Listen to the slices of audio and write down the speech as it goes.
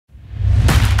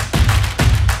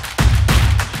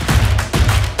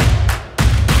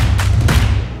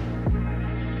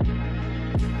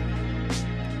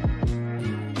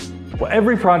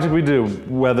every project we do,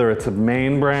 whether it's a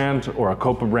main brand or a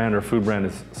Copa brand or a food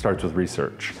brand, starts with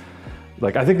research.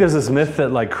 Like, I think there's this myth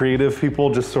that like creative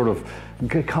people just sort of,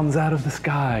 it comes out of the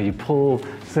sky. You pull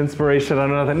this inspiration out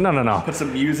of nothing. No. Put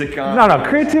some music on. No.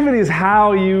 Creativity is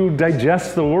how you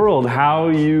digest the world, how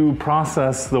you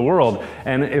process the world.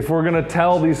 And if we're gonna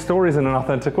tell these stories in an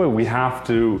authentic way, we have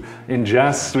to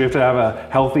ingest, we have to have a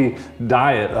healthy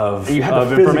diet of information. You have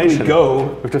to physically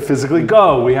go. We have to physically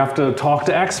go. We have to talk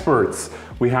to experts.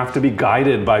 We have to be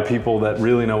guided by people that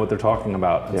really know what they're talking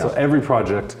about. And so every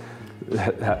project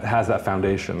has that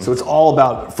foundation. So it's all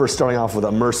about first starting off with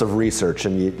immersive research,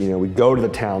 and you know, we go to the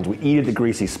towns, we eat at the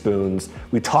Greasy Spoons,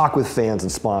 we talk with fans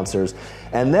and sponsors,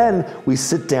 and then we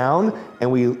sit down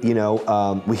and we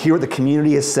hear what the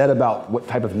community has said about what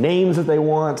type of names that they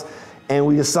want, and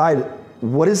we decide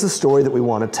what is the story that we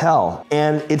want to tell.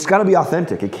 And it's got to be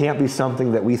authentic. It can't be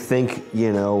something that we think,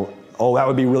 oh, that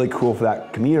would be really cool for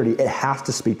that community. It has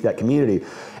to speak to that community.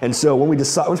 And so when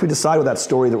once we decide what that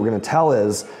story that we're going to tell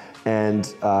is, and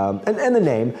the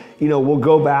name, we'll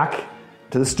go back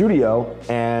to the studio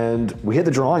and we hit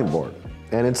the drawing board.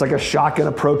 And it's like a shotgun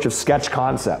approach of sketch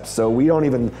concepts. So we don't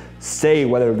even say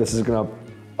whether this is gonna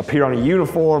appear on a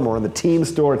uniform or in the team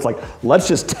store. It's like, let's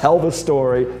just tell the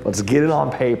story, let's get it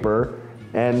on paper.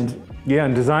 And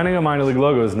designing a minor league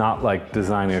logo is not like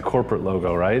designing a corporate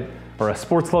logo, right? Or a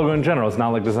sports logo in general. It's not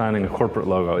like designing a corporate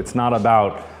logo. It's not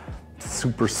about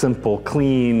super simple,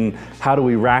 clean, how do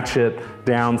we ratchet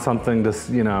down something to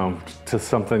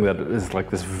something that is like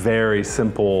this very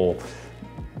simple,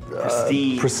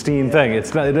 pristine thing.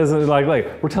 It doesn't like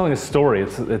we're telling a story.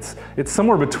 It's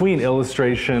somewhere between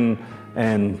illustration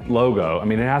and logo. I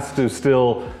mean, it has to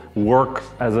still work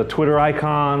as a Twitter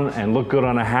icon and look good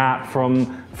on a hat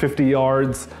from 50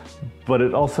 yards, but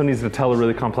it also needs to tell a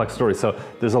really complex story. So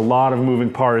there's a lot of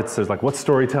moving parts. There's like, what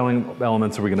storytelling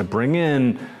elements are we gonna bring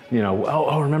in?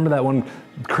 Remember that one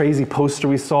crazy poster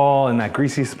we saw in that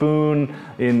Greasy Spoon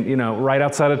in, right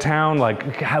outside of town? Like,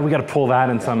 we gotta pull that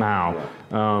in somehow.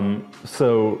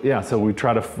 So we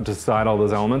try to decide all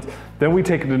those elements. Then we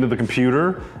take it into the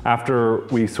computer after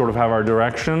we sort of have our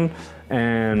direction.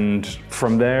 And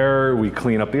from there, we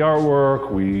clean up the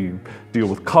artwork, we deal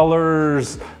with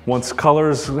colors. Once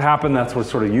colors happen, that's where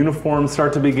sort of uniforms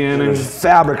start to begin. And there's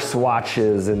fabric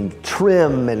swatches and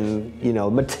trim and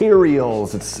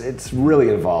materials. It's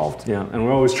really involved. Yeah, and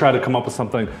we always try to come up with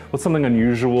what's something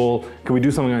unusual? Can we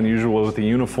do something unusual with the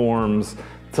uniforms?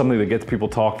 Something that gets people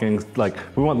talking. Like,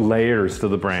 we want layers to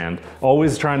the brand.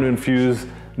 Always trying to infuse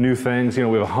new things. We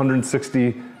have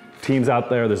 160 teams out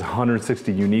there. There's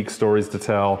 160 unique stories to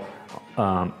tell.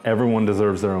 Everyone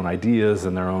deserves their own ideas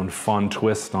and their own fun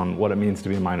twist on what it means to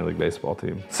be a minor league baseball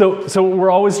team. So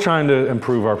we're always trying to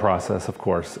improve our process, of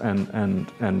course,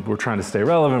 and we're trying to stay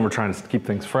relevant. We're trying to keep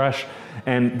things fresh,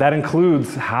 and that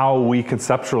includes how we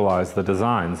conceptualize the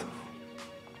designs.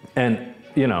 And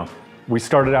we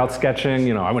started out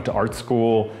sketching. I went to art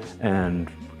school and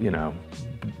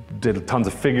did tons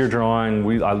of figure drawing.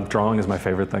 Drawing is my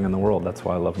favorite thing in the world. That's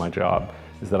why I love my job,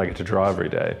 is that I get to draw every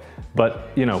day. But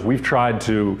we've tried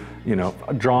to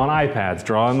draw on iPads,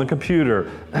 draw on the computer.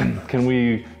 Can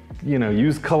we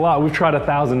use collage? We've tried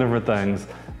 1,000 different things.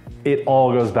 It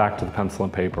all goes back to the pencil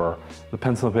and paper. The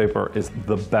pencil and paper is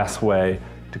the best way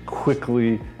to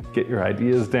quickly get your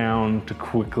ideas down, to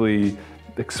quickly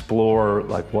explore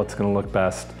like what's going to look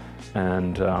best.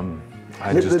 And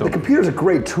the computer's a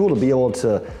great tool to be able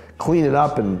to clean it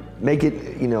up and make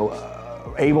it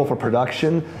able for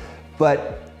production.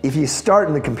 But if you start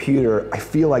in the computer, I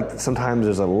feel like sometimes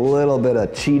there's a little bit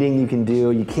of cheating you can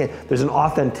do. There's an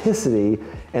authenticity,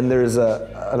 and there's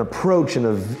an approach and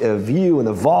a view and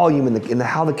the volume and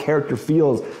how the character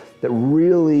feels that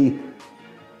really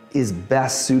is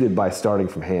best suited by starting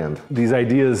from hand. These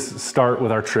ideas start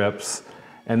with our trips,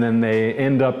 and then they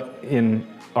end up in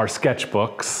our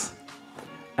sketchbooks,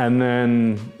 and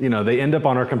then they end up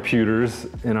on our computers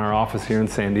in our office here in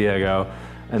San Diego,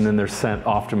 and then they're sent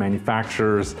off to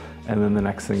manufacturers, and then the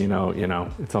next thing you know,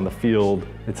 it's on the field,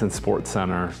 it's in Sports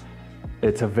Center.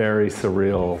 It's a very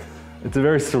surreal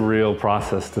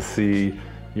process to see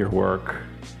your work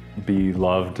be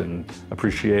loved and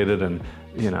appreciated, and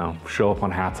show up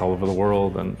on hats all over the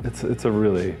world, and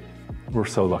we're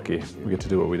so lucky we get to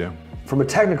do what we do. From a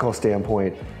technical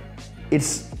standpoint,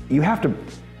 you have to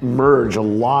merge a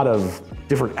lot of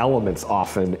different elements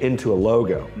often into a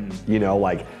logo.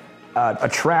 Like a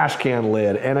trash can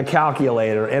lid and a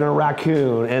calculator and a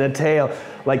raccoon and a tail.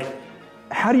 Like,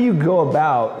 how do you go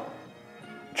about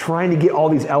trying to get all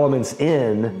these elements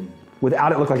in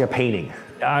without it look like a painting?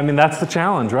 I mean, that's the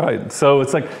challenge, right? So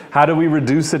it's like, how do we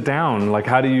reduce it down? Like,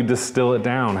 how do you distill it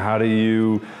down? How do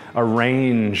you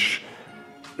arrange,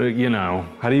 you know,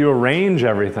 how do you arrange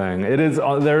everything?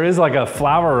 There is like a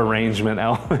flower arrangement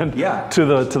element to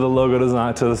the logo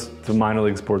design, to the minor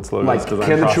league sports logo design process.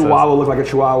 Can the Chihuahua look like a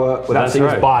Chihuahua without seeing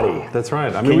its body? That's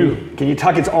right. I mean, can you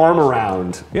tuck its arm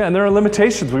around? Yeah, and there are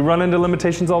limitations. We run into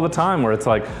limitations all the time where it's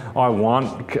like, oh, I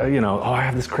want, you know, oh, I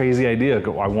have this crazy idea.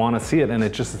 I want to see it, and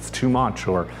it's too much,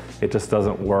 or it just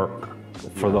doesn't work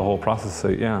for the whole process. So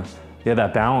yeah,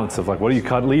 that balance of like, what do you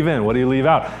cut, leave in? What do you leave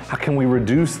out? How can we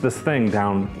reduce this thing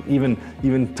down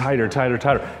even tighter?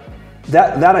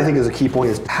 That I think is a key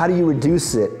point, is how do you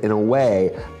reduce it in a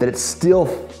way that it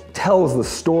still tells the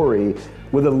story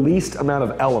with the least amount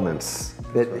of elements,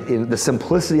 in the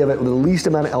simplicity of it with the least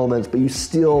amount of elements, but it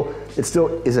still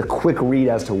is a quick read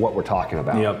as to what we're talking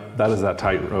about. Yep, that is that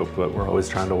tightrope that we're always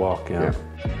trying to walk, yeah.